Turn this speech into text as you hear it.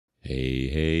Hey,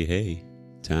 hey, hey.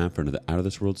 Time for another Out of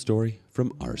This World story from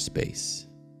rSpace.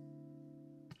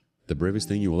 The bravest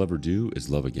thing you will ever do is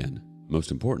love again.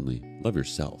 Most importantly, love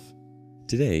yourself.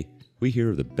 Today, we hear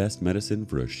of the best medicine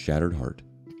for a shattered heart,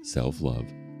 self-love.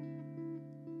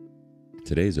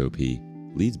 Today's OP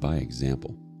leads by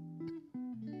example.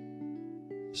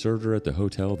 Served her at the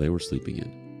hotel they were sleeping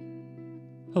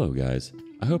in. Hello guys,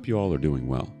 I hope you all are doing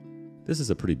well. This is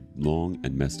a pretty long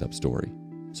and messed up story.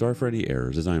 Sorry for any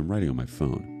errors as I am writing on my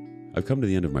phone. I've come to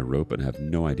the end of my rope and have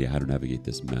no idea how to navigate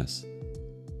this mess.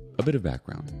 A bit of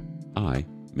background. I,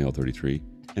 male 33,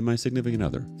 and my significant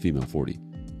other, female 40,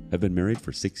 have been married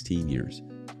for 16 years.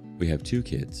 We have 2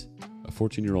 kids, a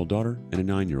 14-year-old daughter and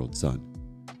a 9-year-old son.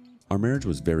 Our marriage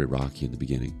was very rocky in the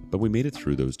beginning, but we made it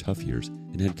through those tough years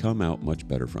and had come out much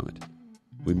better from it.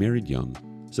 We married young,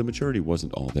 so maturity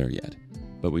wasn't all there yet,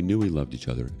 but we knew we loved each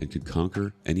other and could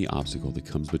conquer any obstacle that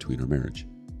comes between our marriage.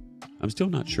 I'm still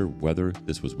not sure whether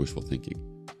this was wishful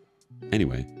thinking.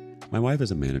 Anyway, my wife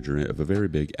is a manager of a very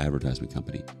big advertisement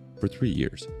company for 3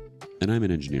 years, and I'm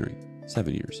in engineering,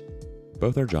 7 years.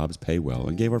 Both our jobs pay well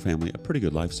and gave our family a pretty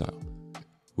good lifestyle.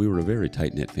 We were a very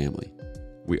tight-knit family.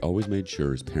 We always made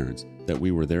sure as parents that we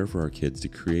were there for our kids to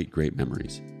create great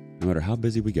memories. No matter how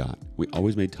busy we got, we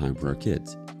always made time for our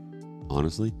kids.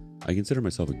 Honestly, I consider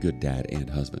myself a good dad and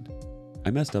husband.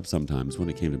 I messed up sometimes when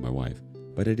it came to my wife,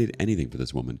 but I did anything for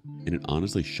this woman, and it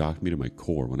honestly shocked me to my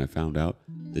core when I found out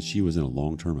that she was in a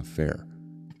long-term affair.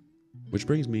 Which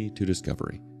brings me to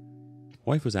discovery.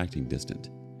 Wife was acting distant.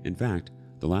 In fact,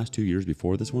 the last 2 years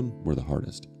before this one were the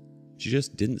hardest. She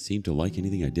just didn't seem to like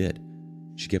anything I did.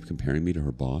 She kept comparing me to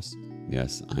her boss,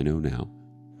 yes, I know now,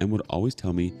 and would always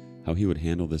tell me how he would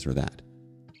handle this or that.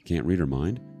 Can't read her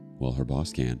mind? Well, her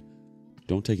boss can.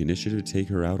 Don't take initiative to take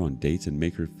her out on dates and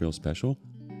make her feel special?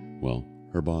 Well,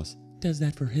 her boss does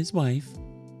that for his wife.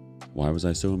 Why was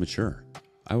I so immature?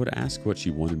 I would ask what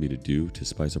she wanted me to do to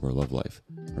spice up our love life.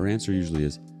 Her answer usually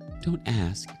is, "Don't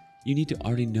ask, you need to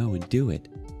already know and do it."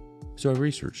 So I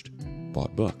researched,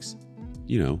 bought books.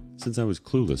 You know, since I was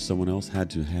clueless, someone else had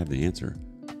to have the answer.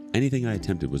 Anything I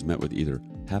attempted was met with either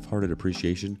half-hearted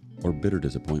appreciation or bitter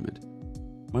disappointment.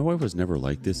 My wife was never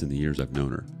like this in the years I've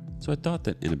known her, so I thought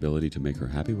that inability to make her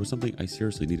happy was something I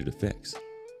seriously needed to fix.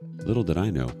 Little did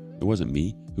I know, it wasn't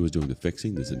me who was doing the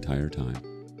fixing this entire time.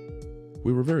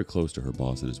 We were very close to her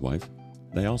boss and his wife.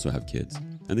 They also have kids,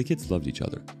 and the kids loved each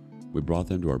other. We brought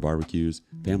them to our barbecues,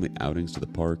 family outings to the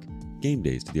park, game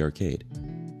days to the arcade.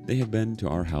 They have been to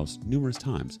our house numerous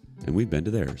times, and we've been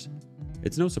to theirs.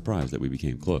 It's no surprise that we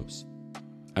became close.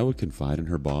 I would confide in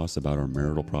her boss about our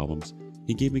marital problems.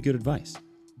 He gave me good advice.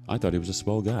 I thought he was a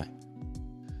swell guy.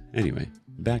 Anyway,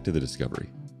 back to the discovery.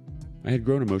 I had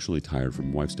grown emotionally tired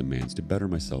from wife's demands to better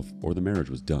myself or the marriage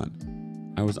was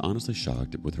done. I was honestly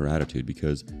shocked with her attitude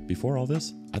because before all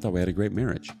this, I thought we had a great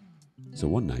marriage. So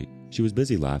one night, she was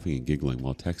busy laughing and giggling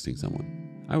while texting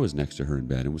someone. I was next to her in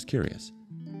bed and was curious.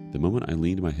 The moment I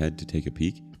leaned my head to take a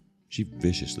peek, she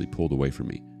viciously pulled away from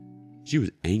me. She was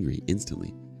angry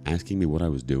instantly, asking me what I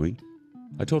was doing.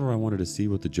 I told her I wanted to see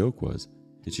what the joke was,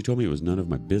 and she told me it was none of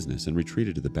my business and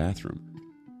retreated to the bathroom.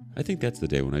 I think that's the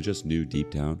day when I just knew deep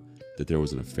down that there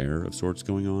was an affair of sorts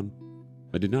going on.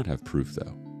 I did not have proof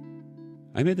though.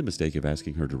 I made the mistake of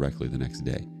asking her directly the next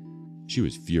day. She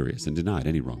was furious and denied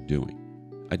any wrongdoing.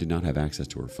 I did not have access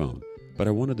to her phone, but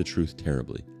I wanted the truth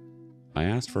terribly. I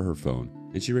asked for her phone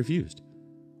and she refused.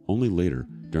 Only later,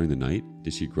 during the night,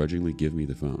 did she grudgingly give me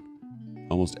the phone.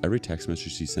 Almost every text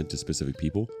message she sent to specific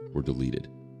people were deleted.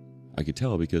 I could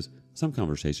tell because some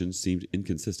conversations seemed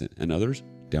inconsistent and others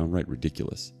downright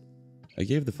ridiculous. I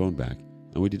gave the phone back,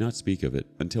 and we did not speak of it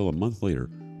until a month later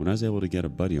when I was able to get a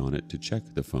buddy on it to check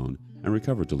the phone and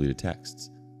recover deleted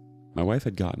texts. My wife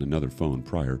had gotten another phone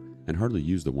prior and hardly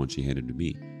used the one she handed to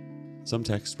me. Some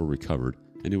texts were recovered,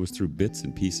 and it was through bits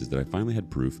and pieces that I finally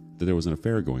had proof that there was an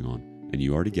affair going on, and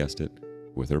you already guessed it,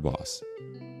 with her boss.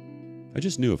 I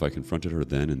just knew if I confronted her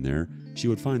then and there, she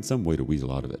would find some way to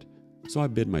weasel out of it, so I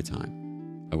bid my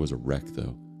time. I was a wreck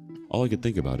though. All I could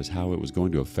think about is how it was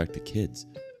going to affect the kids.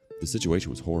 The situation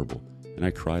was horrible, and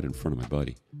I cried in front of my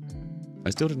buddy.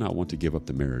 I still did not want to give up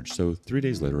the marriage, so 3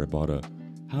 days later I bought a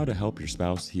How to Help Your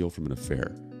Spouse Heal from an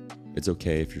Affair. It's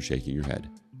okay if you're shaking your head.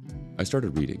 I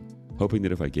started reading, hoping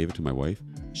that if I gave it to my wife,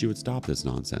 she would stop this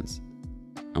nonsense.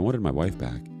 I wanted my wife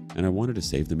back, and I wanted to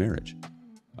save the marriage.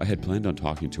 I had planned on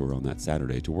talking to her on that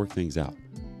Saturday to work things out,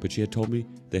 but she had told me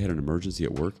they had an emergency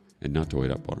at work and not to wait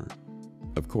up on her.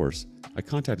 Of course, I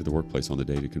contacted the workplace on the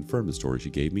day to confirm the story she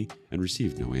gave me and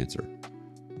received no answer.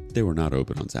 They were not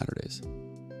open on Saturdays.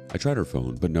 I tried her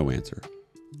phone, but no answer.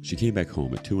 She came back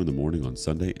home at 2 in the morning on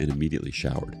Sunday and immediately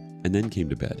showered, and then came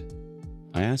to bed.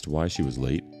 I asked why she was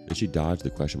late, and she dodged the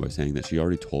question by saying that she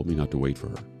already told me not to wait for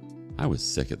her. I was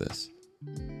sick of this.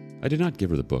 I did not give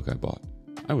her the book I bought.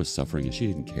 I was suffering and she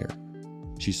didn't care.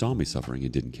 She saw me suffering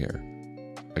and didn't care.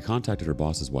 I contacted her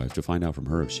boss's wife to find out from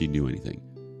her if she knew anything.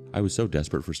 I was so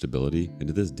desperate for stability, and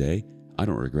to this day, I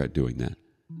don't regret doing that.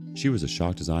 She was as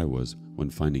shocked as I was when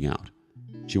finding out.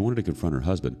 She wanted to confront her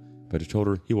husband, but I told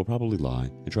her he will probably lie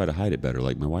and try to hide it better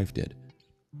like my wife did.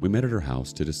 We met at her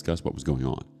house to discuss what was going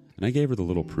on, and I gave her the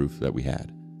little proof that we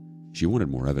had. She wanted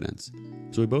more evidence,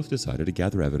 so we both decided to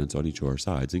gather evidence on each of our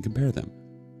sides and compare them.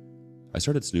 I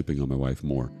started snooping on my wife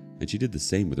more, and she did the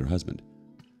same with her husband.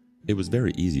 It was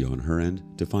very easy on her end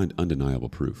to find undeniable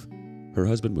proof. Her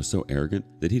husband was so arrogant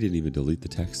that he didn't even delete the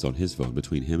texts on his phone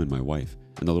between him and my wife,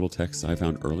 and the little texts I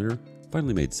found earlier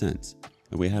finally made sense,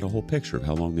 and we had a whole picture of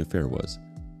how long the affair was.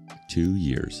 2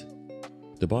 years.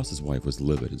 The boss's wife was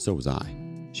livid, and so was I.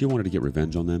 She wanted to get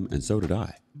revenge on them, and so did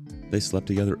I. They slept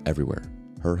together everywhere.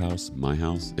 Her house, my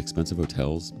house, expensive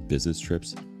hotels, business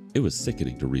trips. It was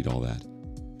sickening to read all that.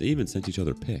 They even sent each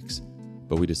other pics,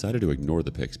 but we decided to ignore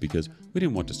the pics because we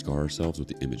didn't want to scar ourselves with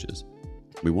the images.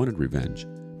 We wanted revenge,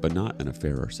 but not an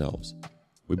affair ourselves.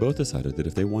 We both decided that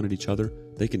if they wanted each other,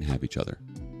 they can have each other.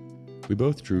 We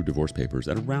both drew divorce papers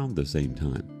at around the same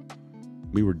time.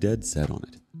 We were dead set on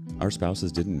it. Our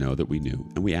spouses didn't know that we knew,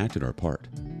 and we acted our part.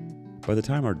 By the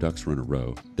time our ducks were in a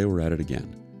row, they were at it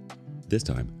again. This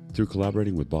time, through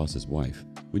collaborating with boss's wife,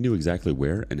 we knew exactly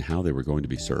where and how they were going to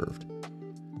be served.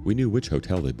 We knew which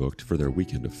hotel they booked for their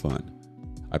weekend of fun.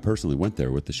 I personally went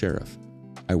there with the sheriff.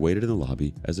 I waited in the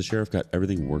lobby as the sheriff got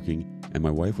everything working, and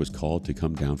my wife was called to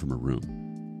come down from her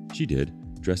room. She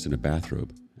did, dressed in a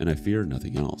bathrobe, and I fear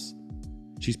nothing else.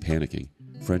 She's panicking,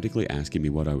 frantically asking me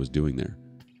what I was doing there.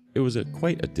 It was at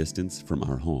quite a distance from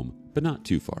our home, but not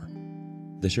too far.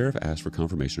 The sheriff asked for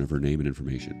confirmation of her name and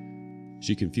information.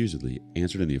 She confusedly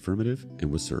answered in the affirmative and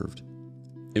was served.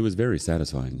 It was very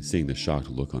satisfying seeing the shocked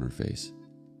look on her face.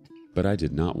 But I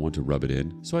did not want to rub it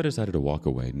in, so I decided to walk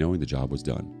away knowing the job was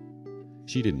done.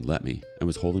 She didn't let me and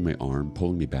was holding my arm,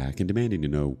 pulling me back and demanding to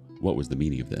know what was the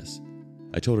meaning of this.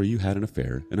 I told her you had an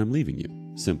affair and I'm leaving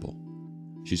you. Simple.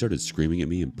 She started screaming at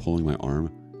me and pulling my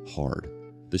arm hard.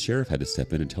 The sheriff had to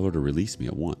step in and tell her to release me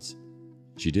at once.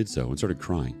 She did so and started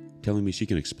crying, telling me she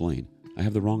can explain. I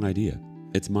have the wrong idea.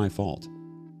 It's my fault.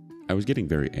 I was getting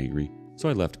very angry, so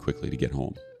I left quickly to get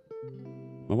home.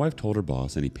 My wife told her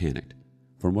boss and he panicked.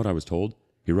 From what I was told,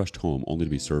 he rushed home only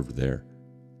to be served there.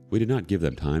 We did not give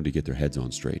them time to get their heads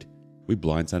on straight. We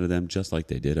blindsided them just like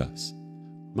they did us.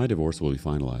 My divorce will be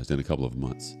finalized in a couple of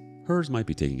months. Hers might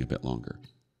be taking a bit longer.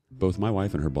 Both my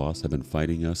wife and her boss have been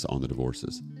fighting us on the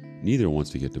divorces. Neither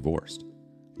wants to get divorced.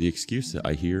 The excuse that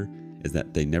I hear is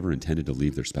that they never intended to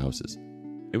leave their spouses.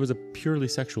 It was a purely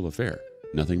sexual affair,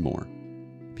 nothing more.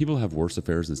 People have worse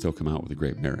affairs and still come out with a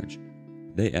great marriage.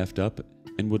 They effed up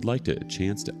and would like a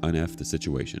chance to un-F the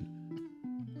situation.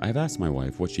 I have asked my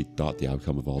wife what she thought the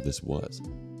outcome of all this was.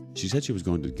 She said she was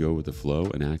going to go with the flow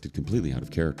and acted completely out of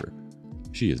character.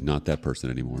 She is not that person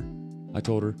anymore. I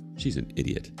told her she's an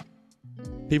idiot.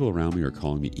 People around me are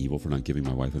calling me evil for not giving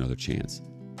my wife another chance.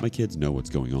 My kids know what's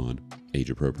going on, age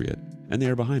appropriate, and they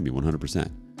are behind me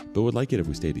 100%, but would like it if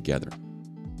we stayed together.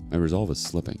 My resolve is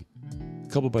slipping.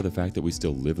 Coupled by the fact that we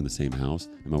still live in the same house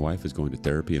and my wife is going to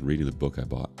therapy and reading the book I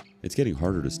bought, it's getting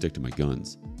harder to stick to my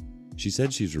guns. She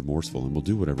said she's remorseful and will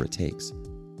do whatever it takes.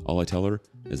 All I tell her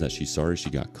is that she's sorry she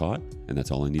got caught, and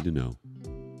that's all I need to know.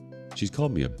 She's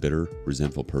called me a bitter,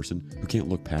 resentful person who can't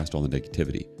look past all the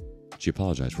negativity. She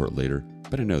apologized for it later,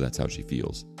 but I know that's how she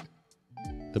feels.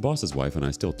 The boss's wife and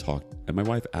I still talk, and my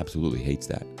wife absolutely hates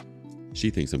that. She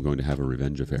thinks I'm going to have a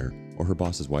revenge affair, or her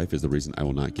boss's wife is the reason I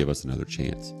will not give us another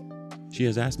chance. She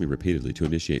has asked me repeatedly to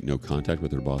initiate no contact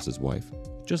with her boss's wife,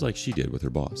 just like she did with her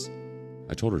boss.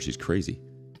 I told her she's crazy.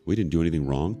 We didn't do anything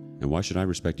wrong, and why should I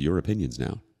respect your opinions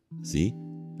now? See?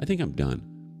 I think I'm done.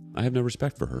 I have no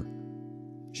respect for her.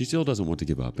 She still doesn't want to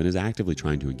give up and is actively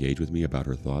trying to engage with me about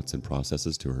her thoughts and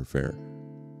processes to her affair.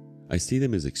 I see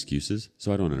them as excuses,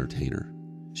 so I don't entertain her.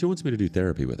 She wants me to do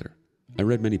therapy with her. I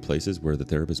read many places where the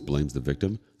therapist blames the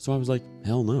victim, so I was like,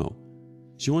 hell no.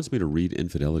 She wants me to read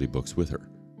infidelity books with her.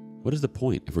 What is the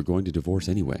point if we're going to divorce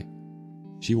anyway?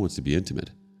 She wants to be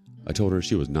intimate. I told her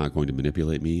she was not going to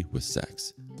manipulate me with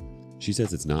sex. She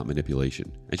says it's not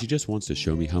manipulation, and she just wants to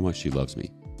show me how much she loves me.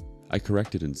 I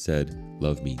corrected and said,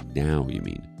 love me now, you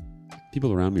mean.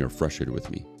 People around me are frustrated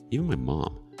with me, even my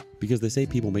mom, because they say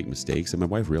people make mistakes and my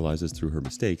wife realizes through her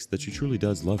mistakes that she truly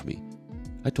does love me.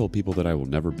 I told people that I will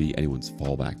never be anyone's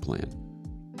fallback plan.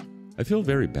 I feel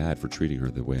very bad for treating her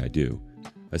the way I do.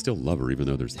 I still love her even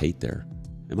though there's hate there.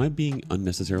 Am I being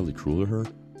unnecessarily cruel to her?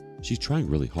 She's trying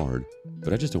really hard,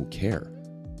 but I just don't care.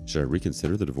 Should I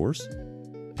reconsider the divorce?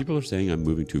 People are saying I'm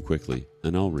moving too quickly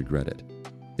and I'll regret it.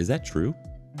 Is that true?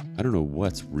 I don't know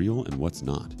what's real and what's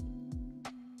not.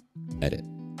 Edit.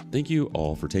 Thank you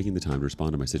all for taking the time to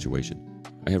respond to my situation.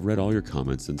 I have read all your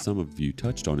comments and some of you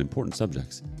touched on important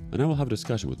subjects, and I will have a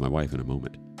discussion with my wife in a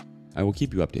moment. I will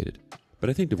keep you updated, but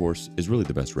I think divorce is really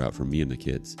the best route for me and the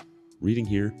kids. Reading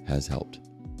here has helped.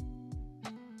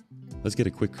 Let's get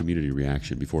a quick community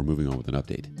reaction before moving on with an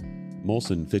update.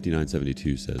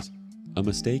 Molson5972 says, a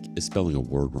mistake is spelling a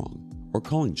word wrong or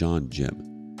calling John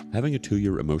Jim. Having a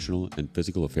 2-year emotional and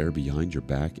physical affair behind your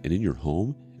back and in your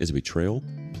home is a betrayal,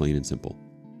 plain and simple.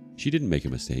 She didn't make a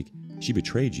mistake, she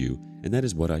betrayed you, and that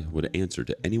is what I would answer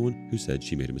to anyone who said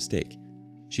she made a mistake.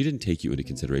 She didn't take you into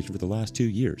consideration for the last 2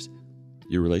 years.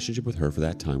 Your relationship with her for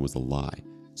that time was a lie,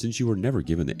 since you were never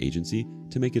given the agency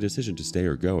to make a decision to stay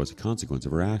or go as a consequence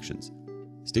of her actions.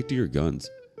 Stick to your guns.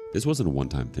 This wasn't a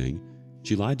one-time thing.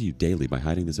 She lied to you daily by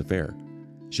hiding this affair.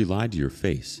 She lied to your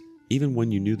face, even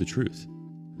when you knew the truth.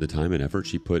 The time and effort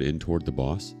she put in toward the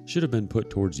boss should have been put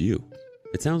towards you.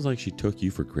 It sounds like she took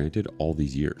you for granted all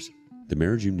these years. The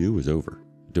marriage you knew was over.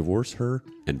 Divorce her,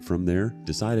 and from there,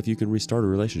 decide if you can restart a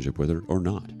relationship with her or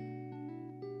not.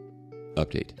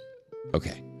 Update.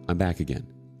 Okay, I'm back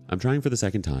again. I'm trying for the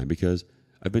second time because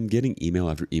I've been getting email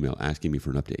after email asking me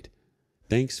for an update.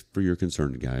 Thanks for your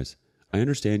concern, guys. I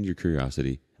understand your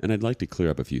curiosity, and I'd like to clear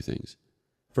up a few things.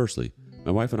 Firstly,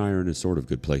 my wife and I are in a sort of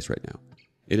good place right now.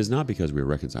 It is not because we are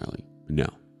reconciling. No,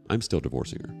 I'm still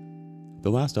divorcing her.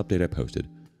 The last update I posted,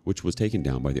 which was taken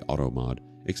down by the auto mod,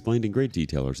 explained in great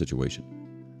detail our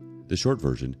situation. The short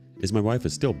version is my wife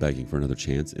is still begging for another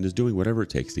chance and is doing whatever it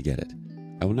takes to get it.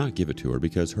 I will not give it to her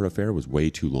because her affair was way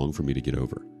too long for me to get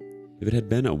over. If it had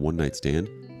been a one-night stand,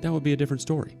 that would be a different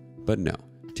story. But no,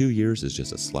 2 years is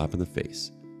just a slap in the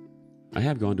face. I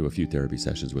have gone to a few therapy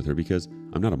sessions with her because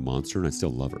I'm not a monster and I still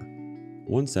love her.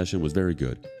 One session was very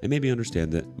good and made me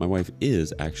understand that my wife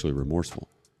is actually remorseful.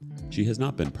 She has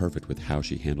not been perfect with how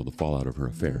she handled the fallout of her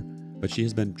affair, but she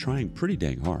has been trying pretty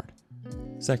dang hard.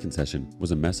 Second session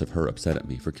was a mess of her upset at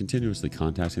me for continuously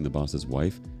contacting the boss's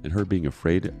wife and her being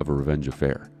afraid of a revenge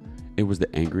affair. It was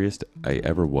the angriest I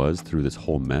ever was through this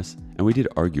whole mess, and we did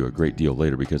argue a great deal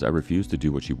later because I refused to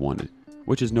do what she wanted,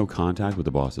 which is no contact with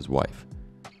the boss's wife.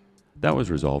 That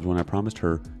was resolved when I promised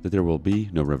her that there will be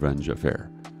no revenge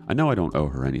affair. I know I don't owe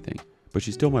her anything, but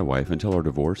she's still my wife until our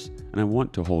divorce, and I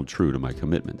want to hold true to my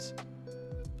commitments.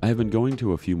 I have been going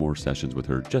to a few more sessions with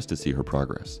her just to see her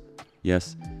progress.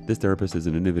 Yes, this therapist is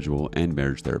an individual and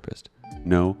marriage therapist.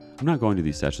 No, I'm not going to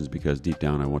these sessions because deep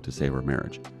down I want to save our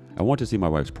marriage. I want to see my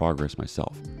wife's progress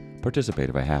myself, participate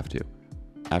if I have to.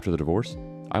 After the divorce,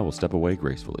 I will step away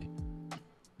gracefully.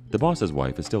 The boss's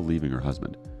wife is still leaving her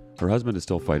husband. Her husband is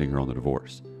still fighting her on the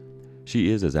divorce.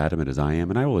 She is as adamant as I am,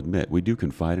 and I will admit we do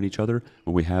confide in each other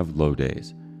when we have low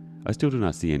days. I still do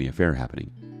not see any affair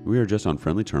happening. We are just on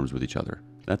friendly terms with each other.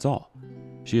 That's all.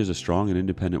 She is a strong and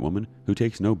independent woman who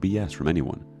takes no BS from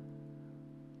anyone.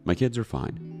 My kids are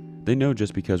fine. They know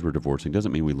just because we're divorcing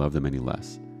doesn't mean we love them any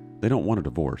less. They don't want a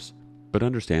divorce, but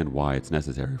understand why it's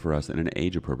necessary for us in an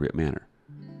age-appropriate manner.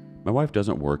 My wife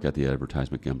doesn't work at the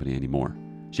advertisement company anymore.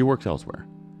 She works elsewhere.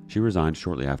 She resigned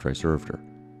shortly after I served her.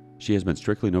 She has been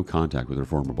strictly no contact with her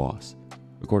former boss.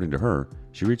 According to her,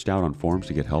 she reached out on forums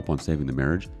to get help on saving the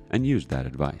marriage and used that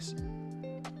advice.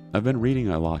 I've been reading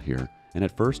a lot here, and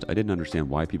at first I didn't understand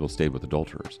why people stayed with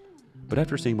adulterers. But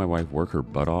after seeing my wife work her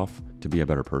butt off to be a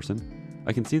better person,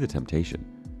 I can see the temptation.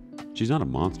 She's not a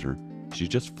monster. She's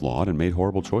just flawed and made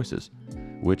horrible choices,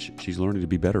 which she's learning to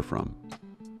be better from.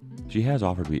 She has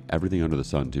offered me everything under the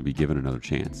sun to be given another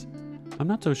chance. I'm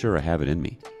not so sure I have it in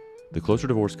me. The closer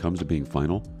divorce comes to being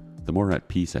final, the more at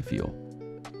peace I feel.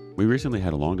 We recently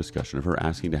had a long discussion of her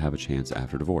asking to have a chance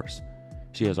after divorce.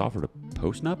 She has offered a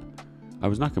postnup? I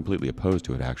was not completely opposed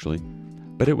to it actually,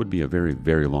 but it would be a very,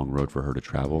 very long road for her to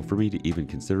travel for me to even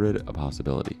consider it a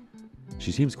possibility.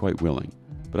 She seems quite willing,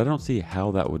 but I don't see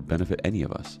how that would benefit any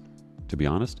of us. To be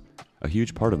honest, a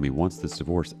huge part of me wants this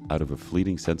divorce out of a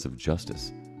fleeting sense of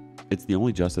justice. It's the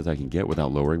only justice I can get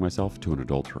without lowering myself to an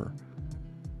adulterer.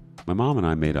 My mom and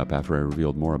I made up after I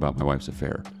revealed more about my wife's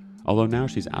affair, although now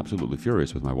she's absolutely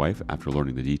furious with my wife after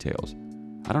learning the details.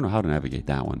 I don't know how to navigate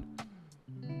that one.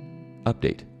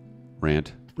 Update.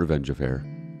 Rant. Revenge affair.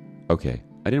 Okay,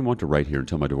 I didn't want to write here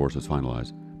until my divorce was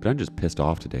finalized, but I'm just pissed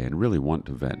off today and really want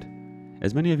to vent.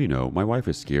 As many of you know, my wife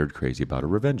is scared crazy about a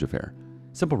revenge affair.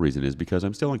 Simple reason is because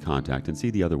I'm still in contact and see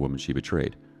the other woman she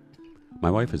betrayed.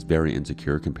 My wife is very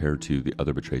insecure compared to the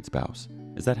other betrayed spouse.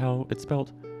 Is that how it's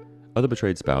spelled? Other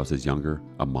betrayed spouse is younger,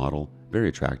 a model, very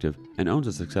attractive, and owns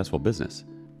a successful business.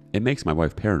 It makes my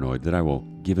wife paranoid that I will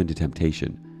give in to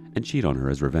temptation and cheat on her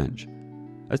as revenge.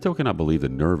 I still cannot believe the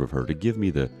nerve of her to give me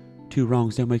the two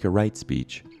wrongs don't make a right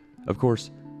speech. Of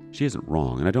course, she isn't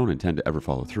wrong, and I don't intend to ever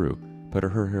follow through, but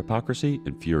her hypocrisy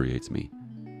infuriates me.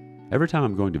 Every time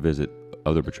I'm going to visit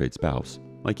other betrayed spouse,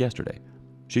 like yesterday,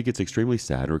 she gets extremely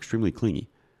sad or extremely clingy.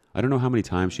 I don't know how many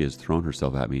times she has thrown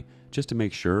herself at me just to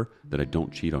make sure that I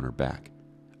don't cheat on her back.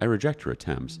 I reject her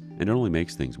attempts, and it only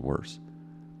makes things worse.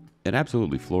 It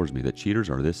absolutely floors me that cheaters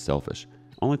are this selfish,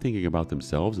 only thinking about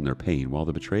themselves and their pain, while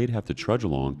the betrayed have to trudge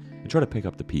along and try to pick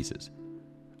up the pieces.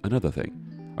 Another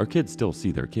thing, our kids still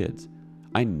see their kids.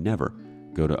 I never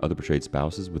go to other betrayed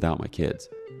spouses without my kids.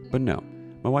 But no,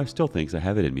 my wife still thinks I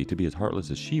have it in me to be as heartless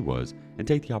as she was and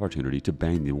take the opportunity to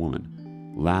bang the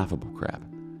woman. Laughable crap.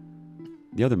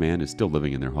 The other man is still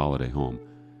living in their holiday home,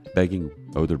 begging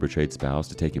other betrayed spouse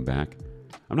to take him back.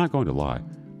 I'm not going to lie,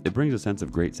 it brings a sense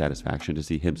of great satisfaction to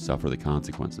see him suffer the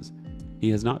consequences. He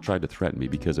has not tried to threaten me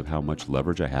because of how much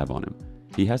leverage I have on him.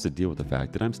 He has to deal with the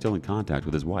fact that I'm still in contact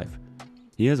with his wife.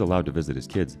 He is allowed to visit his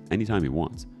kids anytime he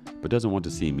wants, but doesn't want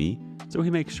to see me, so he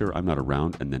makes sure I'm not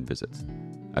around and then visits.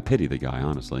 I pity the guy,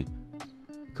 honestly.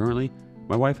 Currently,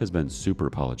 my wife has been super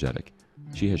apologetic.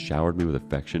 She has showered me with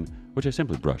affection, which I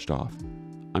simply brushed off.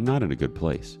 I'm not in a good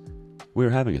place. We are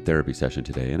having a therapy session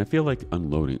today, and I feel like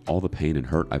unloading all the pain and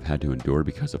hurt I've had to endure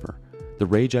because of her. The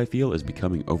rage I feel is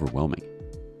becoming overwhelming.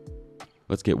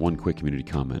 Let's get one quick community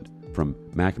comment from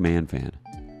MacManFan.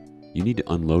 You need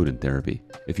to unload in therapy.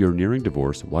 If you're nearing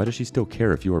divorce, why does she still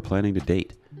care if you are planning to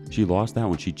date? She lost that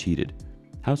when she cheated.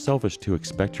 How selfish to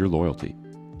expect your loyalty.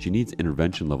 She needs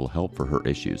intervention level help for her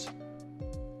issues.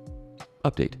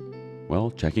 Update.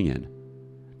 Well, checking in.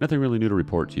 Nothing really new to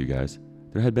report to you guys.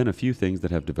 There had been a few things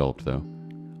that have developed though.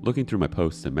 Looking through my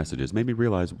posts and messages made me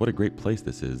realize what a great place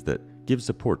this is that gives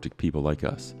support to people like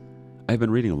us. I have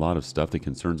been reading a lot of stuff that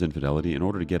concerns infidelity in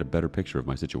order to get a better picture of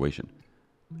my situation.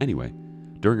 Anyway,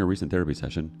 during a recent therapy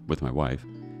session with my wife,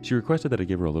 she requested that I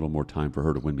give her a little more time for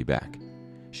her to win me back.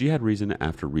 She had reason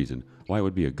after reason why it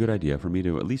would be a good idea for me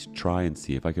to at least try and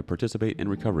see if I could participate in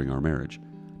recovering our marriage,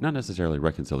 not necessarily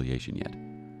reconciliation yet.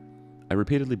 I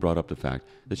repeatedly brought up the fact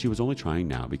that she was only trying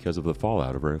now because of the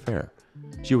fallout of her affair.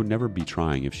 She would never be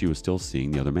trying if she was still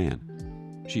seeing the other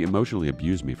man. She emotionally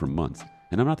abused me for months,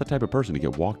 and I'm not the type of person to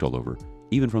get walked all over,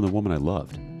 even from the woman I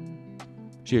loved.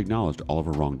 She acknowledged all of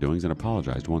her wrongdoings and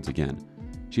apologized once again.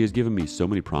 She has given me so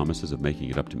many promises of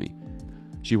making it up to me.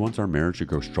 She wants our marriage to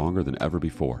grow stronger than ever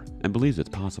before, and believes it's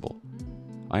possible.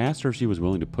 I asked her if she was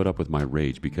willing to put up with my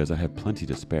rage because I have plenty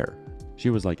to spare. She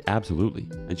was like, absolutely,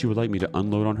 and she would like me to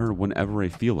unload on her whenever I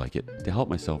feel like it, to help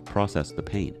myself process the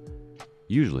pain.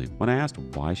 Usually, when I asked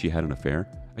why she had an affair,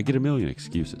 I get a million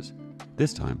excuses.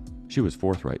 This time, she was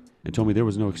forthright and told me there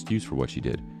was no excuse for what she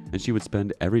did, and she would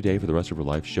spend every day for the rest of her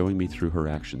life showing me through her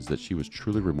actions that she was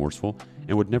truly remorseful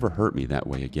and would never hurt me that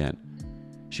way again.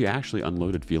 She actually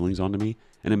unloaded feelings onto me,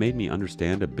 and it made me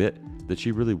understand a bit that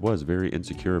she really was very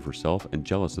insecure of herself and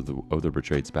jealous of the other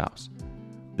betrayed spouse.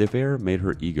 The affair made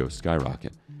her ego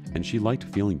skyrocket, and she liked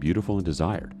feeling beautiful and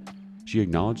desired. She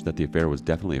acknowledged that the affair was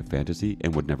definitely a fantasy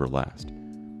and would never last.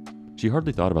 She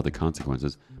hardly thought about the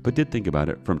consequences, but did think about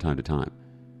it from time to time.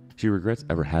 She regrets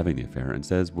ever having the affair and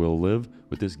says will live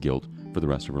with this guilt for the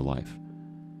rest of her life.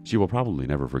 She will probably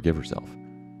never forgive herself.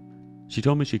 She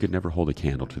told me she could never hold a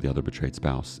candle to the other betrayed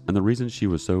spouse, and the reason she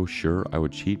was so sure I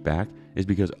would cheat back is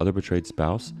because other betrayed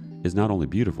spouse is not only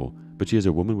beautiful, but she is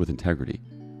a woman with integrity.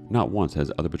 Not once has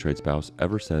other betrayed spouse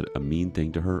ever said a mean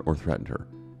thing to her or threatened her.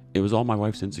 It was all my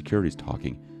wife's insecurities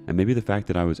talking, and maybe the fact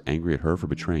that I was angry at her for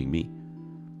betraying me.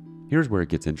 Here's where it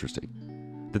gets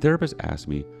interesting. The therapist asked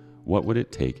me what would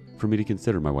it take for me to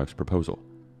consider my wife's proposal.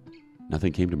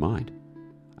 Nothing came to mind.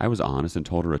 I was honest and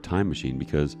told her a time machine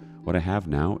because what I have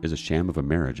now is a sham of a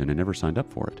marriage and I never signed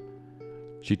up for it.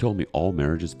 She told me all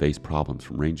marriages face problems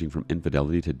ranging from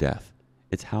infidelity to death.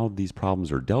 It's how these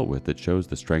problems are dealt with that shows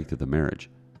the strength of the marriage.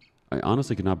 I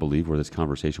honestly could not believe where this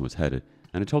conversation was headed,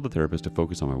 and I told the therapist to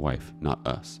focus on my wife, not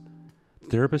us. The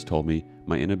therapist told me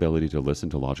my inability to listen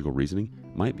to logical reasoning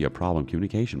might be a problem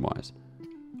communication-wise.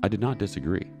 I did not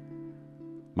disagree.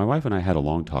 My wife and I had a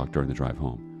long talk during the drive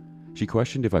home. She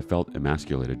questioned if I felt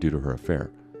emasculated due to her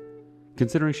affair.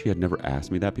 Considering she had never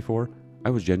asked me that before, I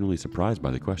was genuinely surprised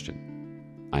by the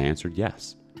question. I answered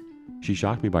yes. She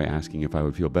shocked me by asking if I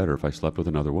would feel better if I slept with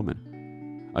another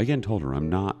woman. I again told her I'm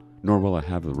not, nor will I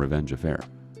have a revenge affair.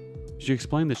 She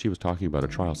explained that she was talking about a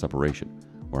trial separation,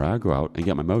 where I'll go out and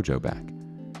get my mojo back.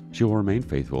 She will remain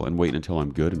faithful and wait until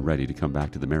I'm good and ready to come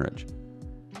back to the marriage.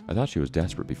 I thought she was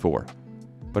desperate before,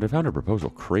 but I found her proposal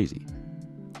crazy.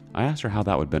 I asked her how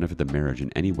that would benefit the marriage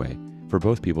in any way for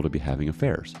both people to be having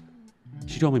affairs.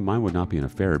 She told me mine would not be an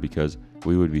affair because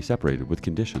we would be separated with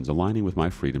conditions aligning with my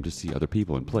freedom to see other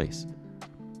people in place.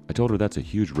 I told her that's a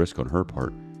huge risk on her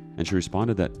part, and she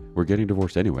responded that we're getting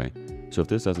divorced anyway, so if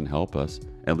this doesn't help us,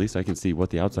 at least I can see what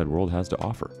the outside world has to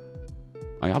offer.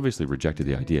 I obviously rejected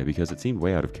the idea because it seemed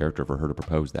way out of character for her to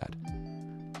propose that.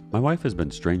 My wife has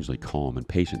been strangely calm and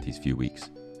patient these few weeks.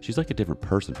 She's like a different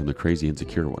person from the crazy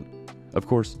insecure one. Of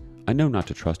course, I know not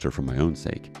to trust her for my own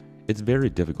sake. It's very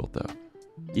difficult though.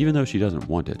 Even though she doesn't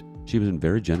want it, she's been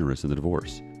very generous in the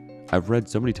divorce. I've read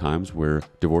so many times where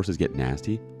divorces get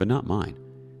nasty, but not mine.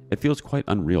 It feels quite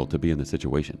unreal to be in this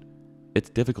situation. It's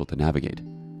difficult to navigate.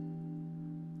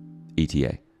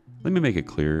 ETA. Let me make it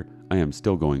clear, I am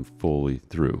still going fully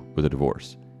through with a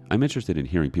divorce. I'm interested in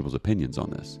hearing people's opinions on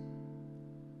this.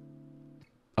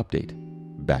 Update.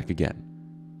 Back again.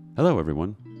 Hello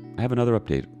everyone. I have another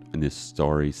update in this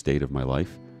sorry state of my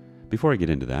life. Before I get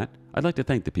into that, I'd like to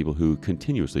thank the people who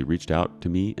continuously reached out to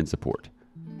me in support.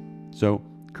 So,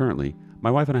 currently, my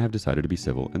wife and I have decided to be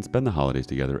civil and spend the holidays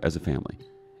together as a family.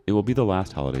 It will be the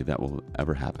last holiday that will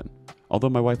ever happen, although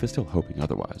my wife is still hoping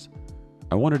otherwise.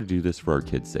 I wanted to do this for our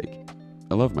kids' sake.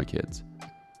 I love my kids.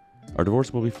 Our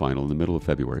divorce will be final in the middle of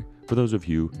February, for those of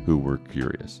you who were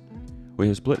curious. We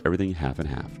have split everything half and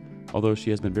half, although she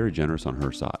has been very generous on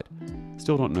her side.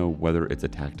 Still don't know whether it's a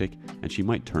tactic, and she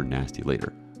might turn nasty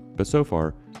later. But so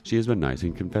far, she has been nice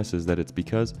and confesses that it's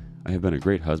because I have been a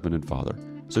great husband and father,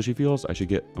 so she feels I should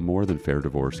get a more than fair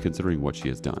divorce considering what she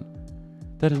has done.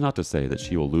 That is not to say that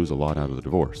she will lose a lot out of the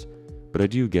divorce, but I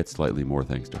do get slightly more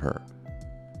thanks to her.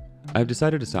 I have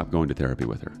decided to stop going to therapy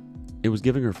with her. It was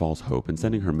giving her false hope and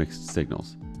sending her mixed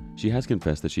signals. She has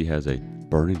confessed that she has a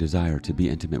burning desire to be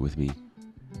intimate with me.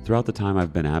 Throughout the time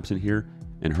I've been absent here,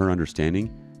 and her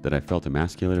understanding that I felt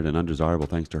emasculated and undesirable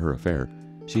thanks to her affair,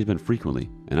 she has been frequently,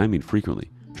 and I mean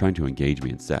frequently, trying to engage me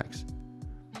in sex.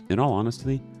 In all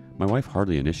honesty, my wife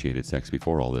hardly initiated sex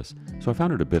before all this, so I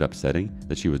found it a bit upsetting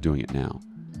that she was doing it now.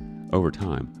 Over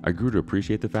time, I grew to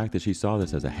appreciate the fact that she saw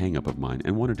this as a hang-up of mine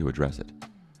and wanted to address it.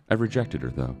 I've rejected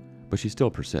her though, but she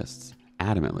still persists,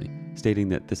 adamantly, stating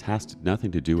that this has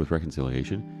nothing to do with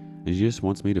reconciliation, and she just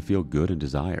wants me to feel good and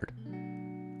desired.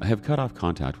 I have cut off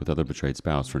contact with other betrayed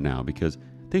spouse for now because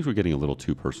things were getting a little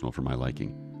too personal for my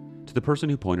liking. To the person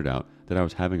who pointed out that I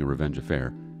was having a revenge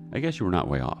affair, I guess you were not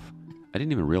way off. I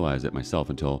didn't even realize it myself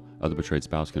until other betrayed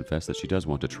spouse confessed that she does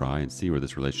want to try and see where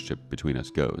this relationship between us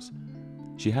goes.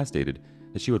 She has stated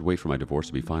that she would wait for my divorce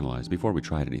to be finalized before we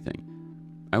tried anything.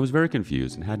 I was very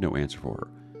confused and had no answer for her,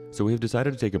 so we have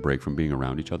decided to take a break from being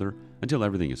around each other until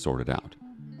everything is sorted out.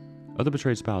 Other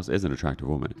betrayed spouse is an attractive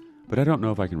woman, but I don't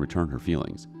know if I can return her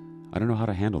feelings. I don't know how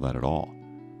to handle that at all.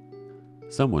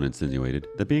 Someone insinuated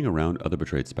that being around other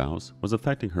betrayed spouse was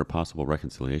affecting her possible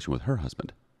reconciliation with her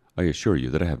husband. I assure you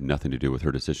that I have nothing to do with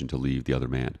her decision to leave the other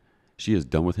man. She is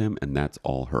done with him and that's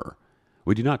all her.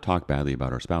 We do not talk badly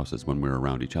about our spouses when we're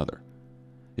around each other.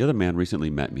 The other man recently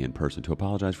met me in person to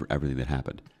apologize for everything that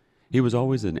happened. He was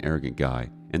always an arrogant guy,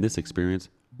 and this experience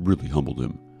really humbled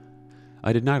him.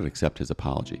 I did not accept his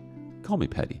apology. Call me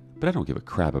petty, but I don't give a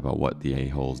crap about what the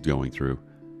a-hole's going through.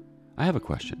 I have a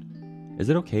question. Is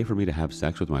it okay for me to have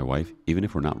sex with my wife even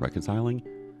if we're not reconciling?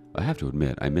 I have to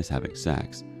admit I miss having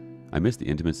sex. I miss the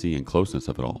intimacy and closeness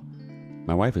of it all.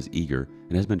 My wife is eager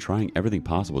and has been trying everything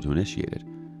possible to initiate it.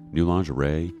 New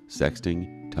lingerie,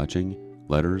 sexting, touching,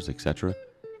 letters, etc.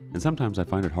 And sometimes I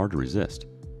find it hard to resist.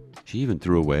 She even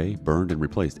threw away, burned, and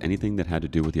replaced anything that had to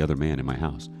do with the other man in my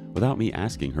house without me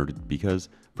asking her to, because,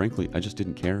 frankly, I just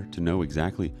didn't care to know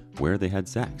exactly where they had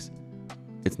sex.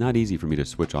 It's not easy for me to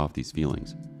switch off these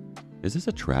feelings. Is this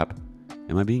a trap?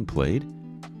 Am I being played?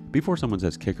 Before someone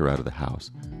says kick her out of the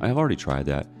house, I have already tried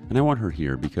that, and I want her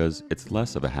here because it's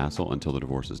less of a hassle until the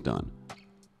divorce is done.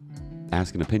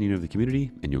 Ask an opinion of the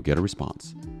community, and you'll get a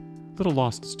response. Little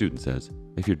Lost Student says,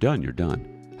 if you're done, you're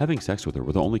done. Having sex with her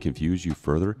will only confuse you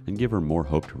further and give her more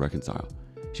hope to reconcile.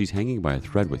 She's hanging by a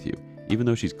thread with you, even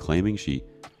though she's claiming she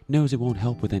knows it won't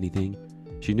help with anything.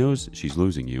 She knows she's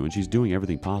losing you, and she's doing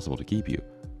everything possible to keep you.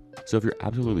 So if you're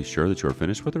absolutely sure that you're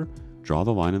finished with her, draw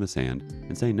the line in the sand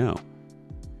and say no.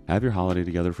 Have your holiday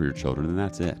together for your children, and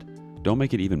that's it. Don't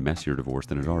make it even messier divorce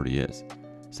than it already is.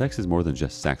 Sex is more than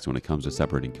just sex when it comes to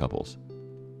separating couples.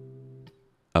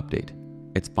 Update.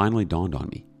 It's finally dawned on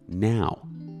me. Now.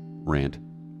 Rant.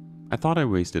 I thought I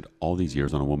wasted all these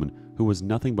years on a woman who was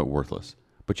nothing but worthless,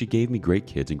 but she gave me great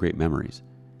kids and great memories.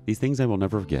 These things I will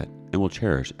never forget and will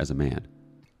cherish as a man.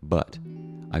 But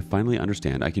I finally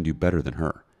understand I can do better than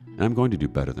her, and I'm going to do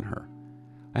better than her.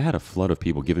 I had a flood of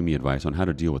people giving me advice on how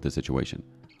to deal with this situation.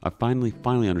 I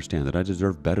finally understand that I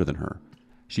deserve better than her.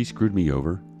 She screwed me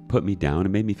over, put me down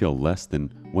and made me feel less than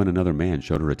when another man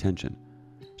showed her attention.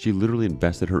 She literally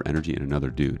invested her energy in another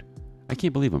dude. I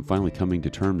can't believe I'm finally coming to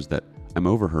terms that I'm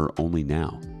over her only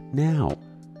now.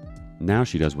 Now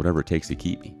she does whatever it takes to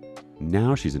keep me.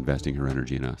 Now she's investing her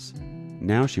energy in us.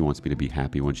 Now she wants me to be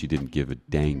happy when she didn't give a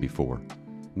dang before.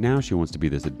 Now she wants to be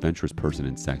this adventurous person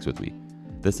in sex with me.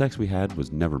 The sex we had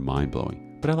was never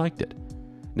mind-blowing, but I liked it.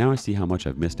 Now I see how much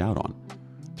I've missed out on.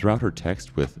 Throughout her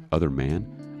text with other man,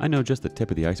 I know just the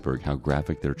tip of the iceberg how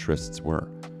graphic their trysts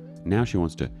were. Now she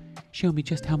wants to show me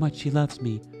just how much she loves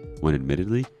me, when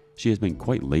admittedly, she has been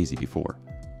quite lazy before.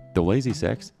 The lazy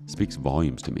sex speaks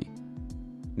volumes to me.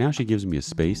 Now she gives me a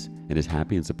space and is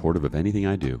happy and supportive of anything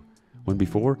I do, when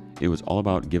before it was all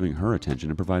about giving her attention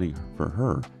and providing for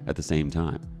her at the same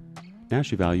time. Now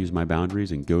she values my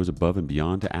boundaries and goes above and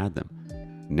beyond to add them.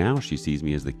 Now she sees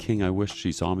me as the king I wished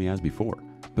she saw me as before.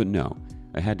 But no,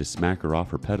 I had to smack her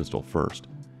off her pedestal first.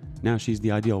 Now she's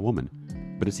the ideal woman,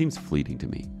 but it seems fleeting to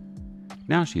me.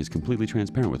 Now she is completely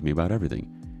transparent with me about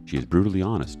everything. She is brutally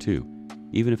honest too,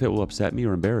 even if it will upset me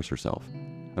or embarrass herself.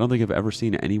 I don't think I've ever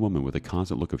seen any woman with a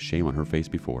constant look of shame on her face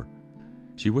before.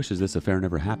 She wishes this affair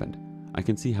never happened. I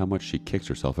can see how much she kicks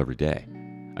herself every day.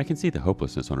 I can see the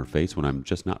hopelessness on her face when I'm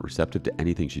just not receptive to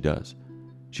anything she does.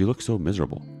 She looks so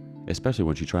miserable, especially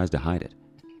when she tries to hide it.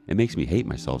 It makes me hate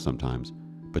myself sometimes,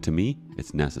 but to me,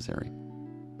 it's necessary.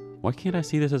 Why can't I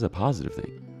see this as a positive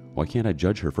thing? Why can't I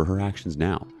judge her for her actions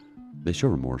now? They show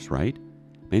remorse, right?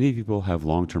 Many people have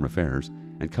long-term affairs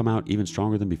and come out even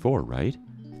stronger than before, right?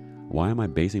 Why am I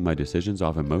basing my decisions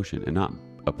off emotion and not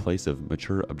a place of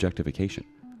mature objectification?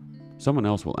 Someone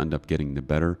else will end up getting the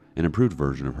better and improved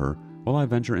version of her while I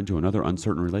venture into another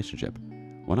uncertain relationship.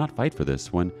 Why not fight for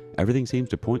this when everything seems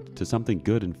to point to something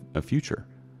good in a future?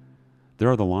 There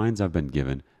are the lines I've been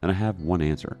given, and I have one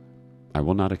answer. I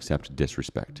will not accept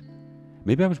disrespect.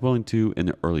 Maybe I was willing to in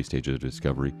the early stages of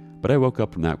discovery, but I woke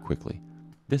up from that quickly.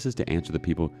 This is to answer the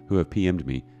people who have PM'd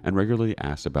me and regularly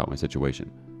asked about my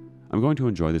situation. I'm going to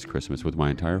enjoy this Christmas with my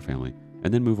entire family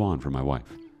and then move on for my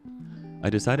wife. I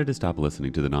decided to stop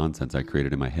listening to the nonsense I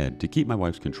created in my head to keep my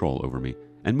wife's control over me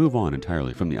and move on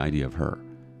entirely from the idea of her.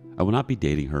 I will not be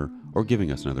dating her or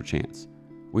giving us another chance.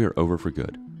 We are over for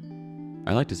good.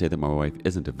 I like to say that my wife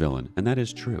isn't a villain, and that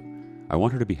is true. I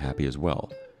want her to be happy as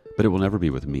well, but it will never be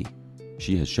with me.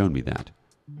 She has shown me that.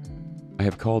 I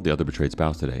have called the other betrayed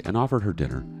spouse today and offered her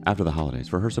dinner after the holidays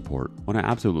for her support when I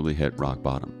absolutely hit rock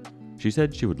bottom. She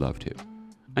said she would love to.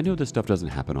 I know this stuff doesn't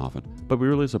happen often, but we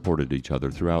really supported each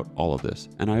other throughout all of this,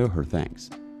 and I owe her thanks.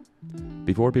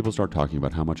 Before people start talking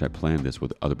about how much I planned this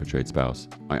with other betrayed spouse,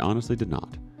 I honestly did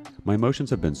not. My emotions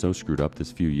have been so screwed up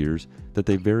this few years that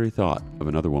the very thought of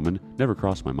another woman never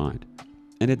crossed my mind.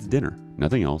 And it's dinner,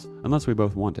 nothing else, unless we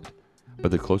both want it.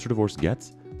 But the closer divorce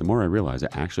gets, the more I realize I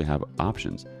actually have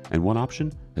options, and one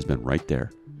option has been right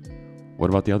there. What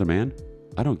about the other man?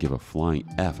 I don't give a flying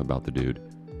F about the dude.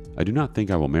 I do not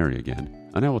think I will marry again,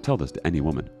 and I will tell this to any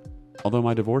woman. Although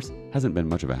my divorce hasn't been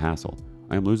much of a hassle,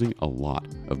 I am losing a lot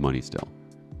of money still.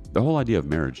 The whole idea of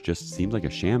marriage just seems like a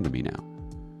sham to me now.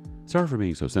 Sorry for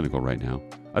being so cynical right now.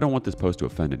 I don't want this post to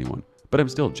offend anyone, but I'm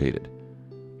still jaded.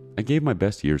 I gave my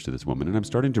best years to this woman, and I'm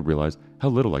starting to realize how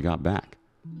little I got back.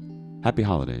 Happy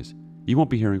holidays. You won't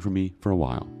be hearing from me for a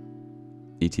while.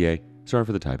 ETA, sorry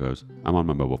for the typos. I'm on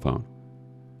my mobile phone.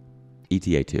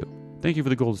 ETA 2. Thank you for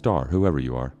the gold star, whoever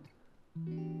you are.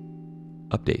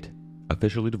 Update.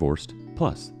 Officially divorced,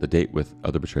 plus the date with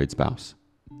other betrayed spouse.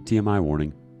 TMI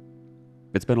warning.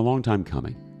 It's been a long time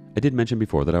coming. I did mention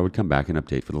before that I would come back and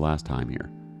update for the last time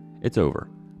here. It's over.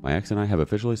 My ex and I have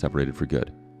officially separated for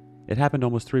good. It happened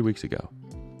almost 3 weeks ago.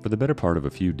 For the better part of a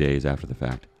few days after the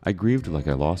fact, I grieved like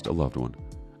I lost a loved one.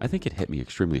 I think it hit me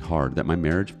extremely hard that my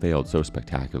marriage failed so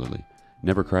spectacularly.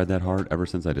 Never cried that hard ever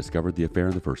since I discovered the affair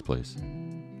in the first place.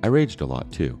 I raged a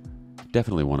lot too.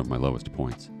 Definitely one of my lowest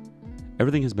points.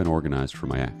 Everything has been organized for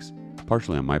my ex,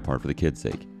 partially on my part for the kids'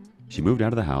 sake. She moved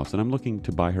out of the house and I'm looking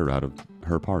to buy her out of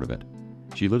her part of it.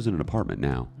 She lives in an apartment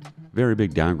now. Very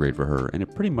big downgrade for her, and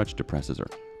it pretty much depresses her.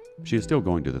 She is still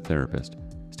going to the therapist,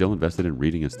 still invested in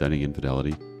reading and studying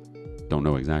infidelity. Don't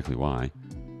know exactly why.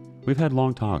 We've had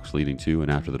long talks leading to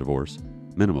and after the divorce,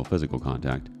 minimal physical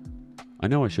contact. I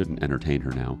know I shouldn't entertain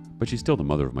her now, but she's still the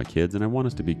mother of my kids and I want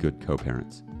us to be good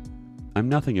co-parents. I'm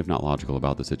nothing if not logical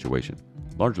about the situation,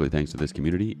 largely thanks to this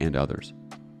community and others.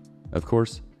 Of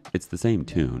course, it's the same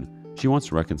tune. She wants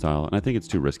to reconcile, and I think it's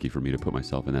too risky for me to put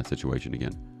myself in that situation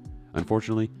again.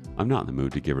 Unfortunately, I'm not in the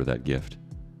mood to give her that gift.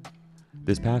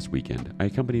 This past weekend, I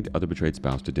accompanied other betrayed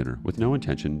spouse to dinner with no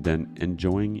intention than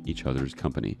enjoying each other's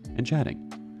company and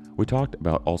chatting. We talked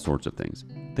about all sorts of things.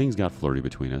 Things got flirty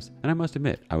between us, and I must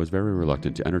admit, I was very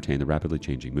reluctant to entertain the rapidly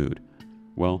changing mood.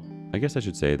 Well, I guess I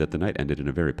should say that the night ended in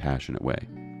a very passionate way.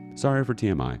 Sorry for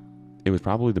TMI. It was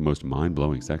probably the most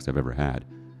mind-blowing sex I've ever had.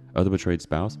 Other betrayed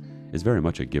spouse is very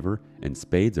much a giver and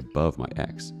spades above my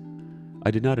ex. I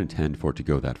did not intend for it to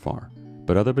go that far,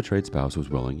 but other betrayed spouse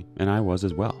was willing, and I was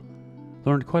as well.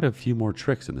 Learned quite a few more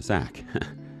tricks in the sack.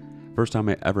 First time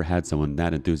I ever had someone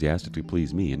that enthusiastic to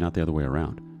please me and not the other way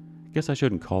around. Guess I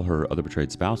shouldn't call her other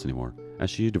betrayed spouse anymore, as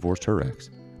she divorced her ex,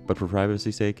 but for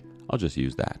privacy's sake, I'll just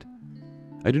use that.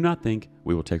 I do not think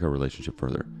we will take our relationship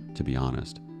further, to be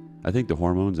honest. I think the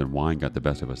hormones and wine got the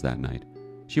best of us that night.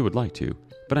 She would like to,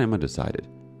 but I am undecided.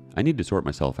 I need to sort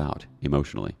myself out,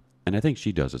 emotionally, and I think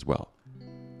she does as well.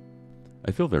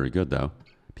 I feel very good, though.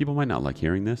 People might not like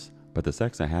hearing this, but the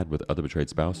sex I had with other betrayed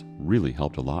spouse really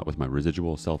helped a lot with my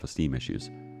residual self-esteem issues.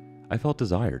 I felt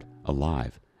desired,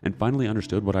 alive, and finally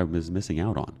understood what I was missing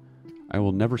out on. I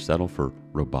will never settle for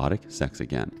robotic sex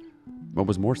again. What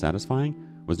was more satisfying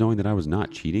was knowing that I was not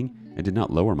cheating and did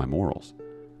not lower my morals.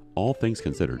 All things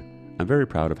considered, I'm very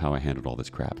proud of how I handled all this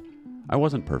crap. I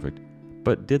wasn't perfect,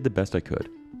 but did the best I could.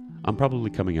 I'm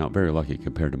probably coming out very lucky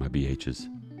compared to my BHs.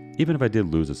 Even if I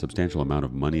did lose a substantial amount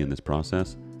of money in this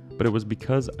process, but it was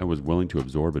because I was willing to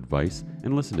absorb advice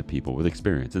and listen to people with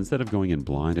experience instead of going in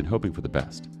blind and hoping for the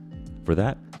best. For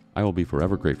that, I will be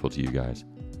forever grateful to you guys.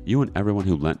 You and everyone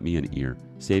who lent me an ear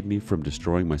saved me from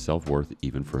destroying my self-worth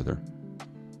even further.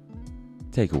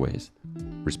 Takeaways.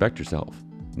 Respect yourself.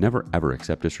 Never ever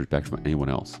accept disrespect from anyone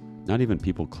else, not even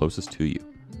people closest to you.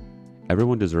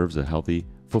 Everyone deserves a healthy,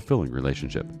 fulfilling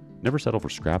relationship. Never settle for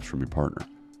scraps from your partner.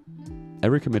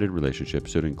 Every committed relationship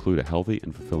should include a healthy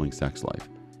and fulfilling sex life.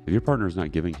 If your partner is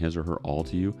not giving his or her all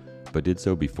to you, but did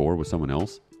so before with someone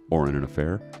else, or in an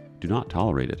affair, do not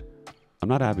tolerate it. I'm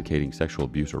not advocating sexual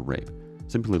abuse or rape.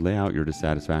 Simply lay out your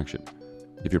dissatisfaction.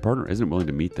 If your partner isn't willing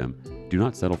to meet them, do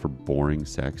not settle for boring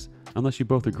sex unless you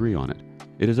both agree on it.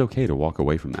 It is okay to walk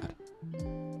away from that.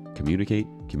 Communicate,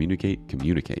 communicate,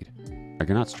 communicate. I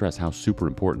cannot stress how super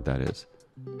important that is.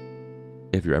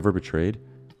 If you're ever betrayed,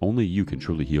 only you can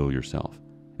truly heal yourself.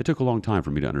 It took a long time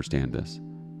for me to understand this.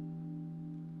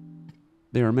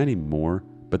 There are many more,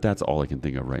 but that's all I can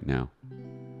think of right now.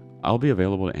 I'll be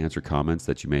available to answer comments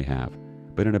that you may have,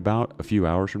 but in about a few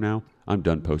hours from now, I'm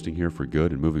done posting here for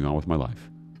good and moving on with my life.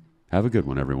 Have a good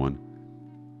one, everyone.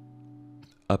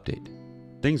 Update.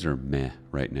 Things are meh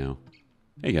right now.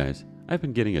 Hey guys, I've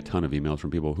been getting a ton of emails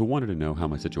from people who wanted to know how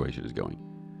my situation is going.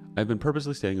 I've been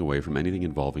purposely staying away from anything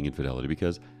involving infidelity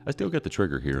because I still get the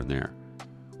trigger here and there.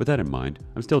 With that in mind,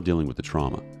 I'm still dealing with the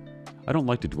trauma. I don't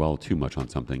like to dwell too much on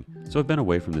something, so I've been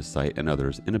away from this site and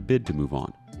others in a bid to move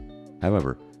on.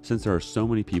 However, since there are so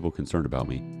many people concerned about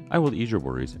me, I will ease your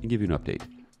worries and give you an update.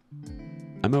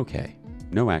 I'm okay.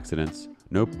 No accidents,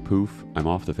 no poof, I'm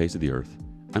off the face of the earth.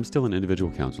 I'm still in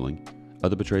individual counseling.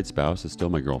 Other betrayed spouse is still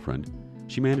my girlfriend.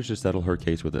 She managed to settle her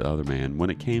case with the other man when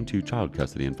it came to child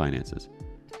custody and finances.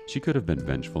 She could have been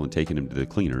vengeful and taken him to the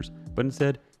cleaners, but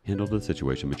instead handled the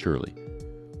situation maturely.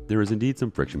 There is indeed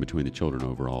some friction between the children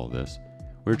over all of this.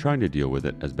 We are trying to deal with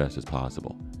it as best as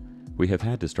possible. We have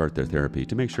had to start their therapy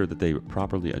to make sure that they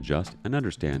properly adjust and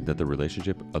understand that the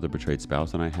relationship other betrayed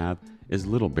spouse and I have is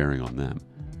little bearing on them.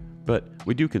 But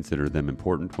we do consider them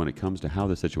important when it comes to how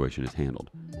the situation is handled.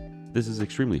 This is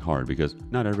extremely hard because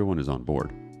not everyone is on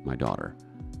board. My daughter.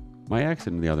 My ex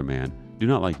and the other man do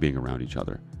not like being around each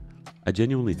other. I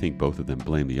genuinely think both of them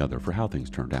blame the other for how things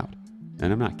turned out.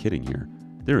 And I'm not kidding here.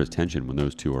 There is tension when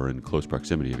those two are in close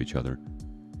proximity of each other.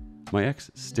 My ex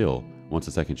still wants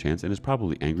a second chance and is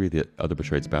probably angry that other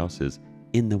betrayed spouse is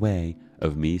in the way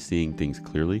of me seeing things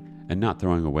clearly and not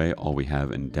throwing away all we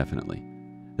have indefinitely.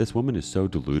 This woman is so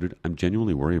deluded, I'm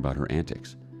genuinely worried about her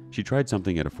antics. She tried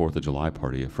something at a 4th of July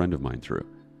party a friend of mine threw.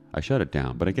 I shut it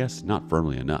down, but I guess not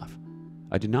firmly enough.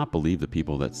 I did not believe the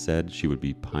people that said she would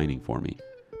be pining for me,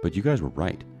 but you guys were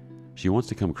right. She wants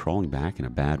to come crawling back in a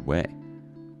bad way.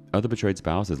 Other betrayed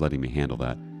spouse is letting me handle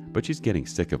that, but she's getting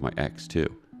sick of my ex too.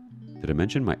 Did I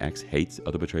mention my ex hates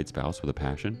other betrayed spouse with a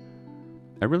passion?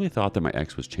 I really thought that my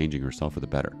ex was changing herself for the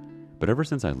better, but ever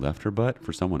since I left her butt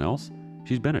for someone else,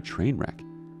 she's been a train wreck.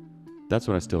 That's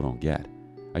what I still don't get.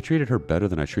 I treated her better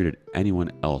than I treated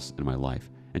anyone else in my life,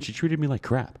 and she treated me like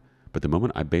crap. But the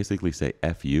moment I basically say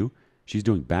F you, she's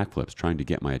doing backflips trying to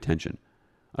get my attention.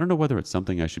 I don't know whether it's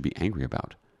something I should be angry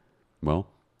about. Well,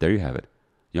 there you have it.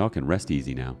 Y'all can rest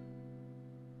easy now.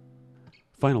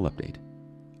 Final update.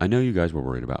 I know you guys were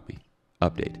worried about me.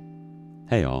 Update.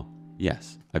 Hey all.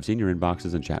 Yes, I've seen your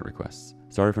inboxes and chat requests.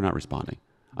 Sorry for not responding.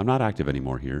 I'm not active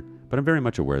anymore here, but I'm very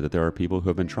much aware that there are people who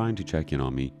have been trying to check in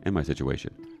on me and my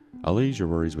situation. I'll ease your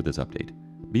worries with this update.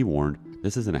 Be warned,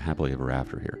 this isn't a happily ever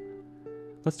after here.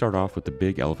 Let's start off with the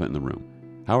big elephant in the room.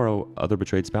 How are our other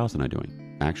betrayed spouse and I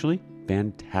doing? Actually,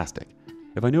 fantastic.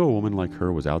 If I knew a woman like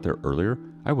her was out there earlier,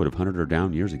 I would have hunted her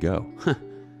down years ago.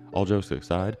 All jokes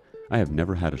aside, I have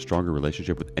never had a stronger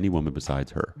relationship with any woman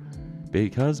besides her.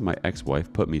 Because my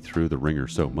ex-wife put me through the ringer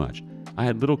so much, I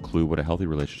had little clue what a healthy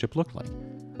relationship looked like.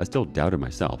 I still doubted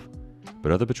myself,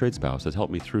 but other betrayed spouse has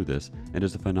helped me through this and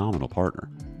is a phenomenal partner.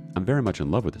 I'm very much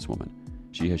in love with this woman.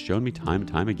 She has shown me time and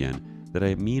time again that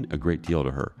I mean a great deal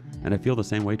to her, and I feel the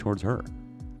same way towards her.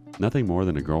 Nothing more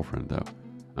than a girlfriend, though.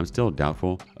 I'm still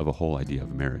doubtful of a whole idea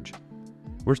of marriage.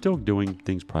 We're still doing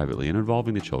things privately and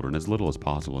involving the children as little as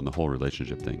possible in the whole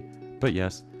relationship thing. But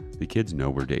yes, the kids know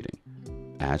we're dating.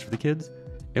 As for the kids,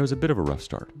 it was a bit of a rough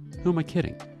start. Who am I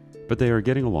kidding? But they are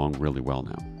getting along really well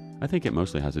now. I think it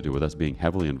mostly has to do with us being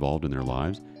heavily involved in their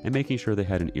lives and making sure they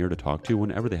had an ear to talk to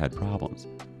whenever they had problems.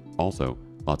 Also,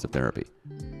 lots of therapy.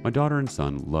 My daughter and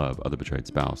son love other betrayed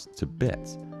spouse to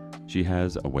bits. She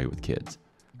has a way with kids.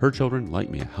 Her children like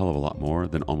me a hell of a lot more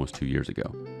than almost 2 years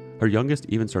ago. Her youngest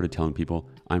even started telling people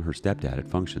I'm her stepdad at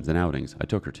functions and outings I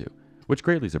took her to, which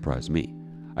greatly surprised me.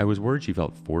 I was worried she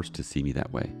felt forced to see me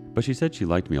that way, but she said she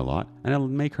liked me a lot and it'll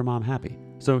make her mom happy,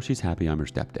 so she's happy I'm her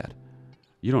stepdad.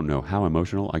 You don't know how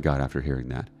emotional I got after hearing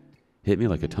that. Hit me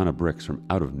like a ton of bricks from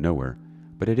out of nowhere,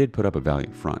 but I did put up a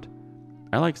valiant front.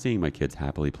 I like seeing my kids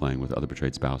happily playing with other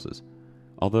betrayed spouses.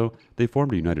 Although they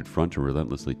formed a united front to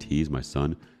relentlessly tease my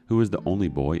son, who is the only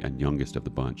boy and youngest of the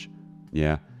bunch.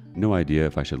 Yeah, no idea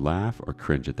if I should laugh or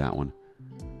cringe at that one.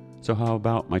 So how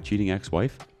about my cheating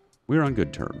ex-wife? We're on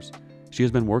good terms. She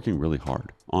has been working really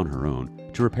hard, on her own,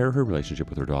 to repair her relationship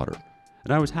with her daughter.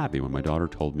 And I was happy when my daughter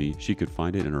told me she could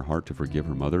find it in her heart to forgive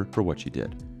her mother for what she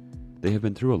did. They have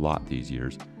been through a lot these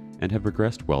years and have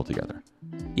progressed well together.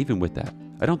 Even with that,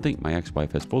 I don't think my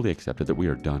ex-wife has fully accepted that we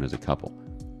are done as a couple.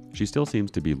 She still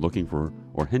seems to be looking for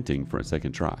or hinting for a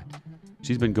second try.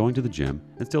 She's been going to the gym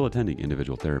and still attending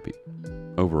individual therapy.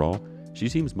 Overall, she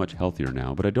seems much healthier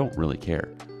now, but I don't really care.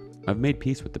 I've made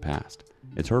peace with the past.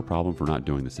 It's her problem for not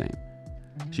doing the same.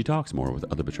 She talks more with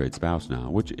other betrayed spouse now,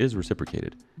 which is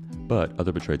reciprocated, but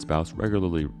other betrayed spouse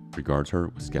regularly regards her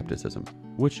with skepticism,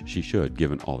 which she should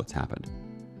given all that's happened.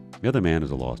 The other man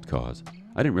is a lost cause.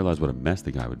 I didn't realize what a mess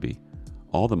the guy would be.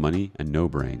 All the money and no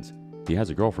brains. He has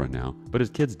a girlfriend now, but his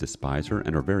kids despise her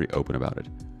and are very open about it.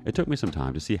 It took me some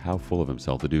time to see how full of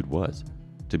himself the dude was.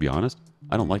 To be honest,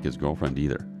 I don't like his girlfriend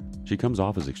either. She comes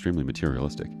off as extremely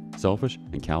materialistic, selfish,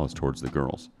 and callous towards the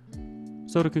girls.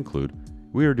 So to conclude,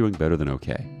 we are doing better than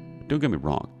okay. Don't get me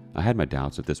wrong, I had my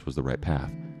doubts if this was the right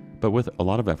path, but with a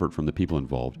lot of effort from the people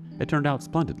involved, it turned out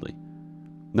splendidly.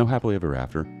 No happily ever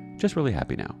after, just really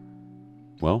happy now.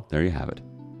 Well, there you have it.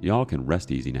 Y'all can rest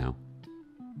easy now.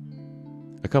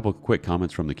 A couple quick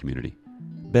comments from the community.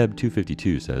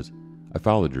 Beb252 says, I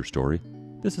followed your story.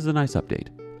 This is a nice update.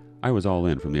 I was all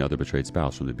in from the other betrayed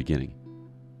spouse from the beginning.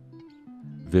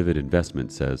 Vivid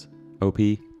Investment says, OP,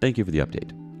 thank you for the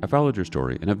update. I followed your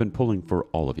story and have been pulling for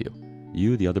all of you.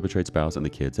 You, the other betrayed spouse, and the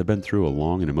kids have been through a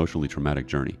long and emotionally traumatic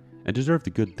journey and deserve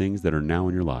the good things that are now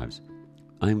in your lives.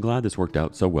 I am glad this worked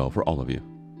out so well for all of you.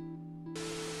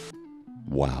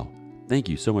 Wow. Thank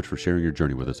you so much for sharing your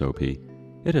journey with us, OP.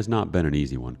 It has not been an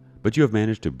easy one, but you have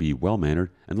managed to be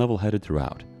well-mannered and level-headed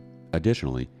throughout.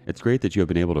 Additionally, it's great that you have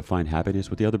been able to find happiness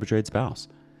with the other betrayed spouse.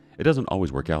 It doesn't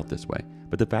always work out this way,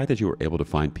 but the fact that you were able to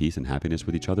find peace and happiness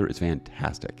with each other is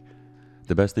fantastic.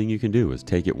 The best thing you can do is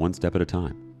take it one step at a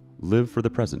time. Live for the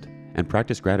present and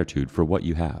practice gratitude for what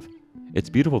you have. It's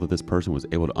beautiful that this person was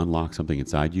able to unlock something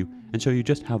inside you and show you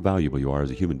just how valuable you are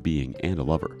as a human being and a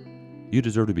lover. You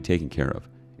deserve to be taken care of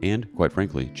and, quite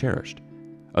frankly, cherished.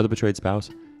 Other betrayed spouse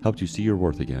helped you see your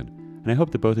worth again, and I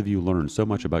hope that both of you learned so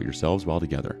much about yourselves while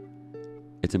together.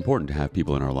 It's important to have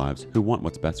people in our lives who want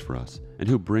what's best for us and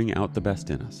who bring out the best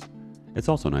in us. It's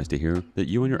also nice to hear that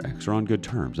you and your ex are on good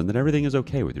terms and that everything is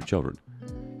okay with your children.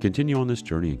 Continue on this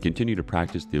journey and continue to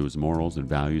practice those morals and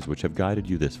values which have guided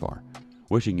you this far.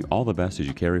 Wishing you all the best as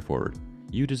you carry forward.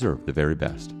 You deserve the very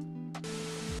best.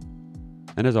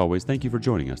 And as always, thank you for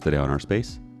joining us today on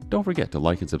rSpace. Don't forget to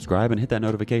like and subscribe and hit that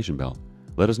notification bell.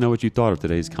 Let us know what you thought of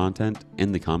today's content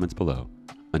in the comments below.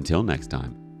 Until next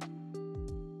time.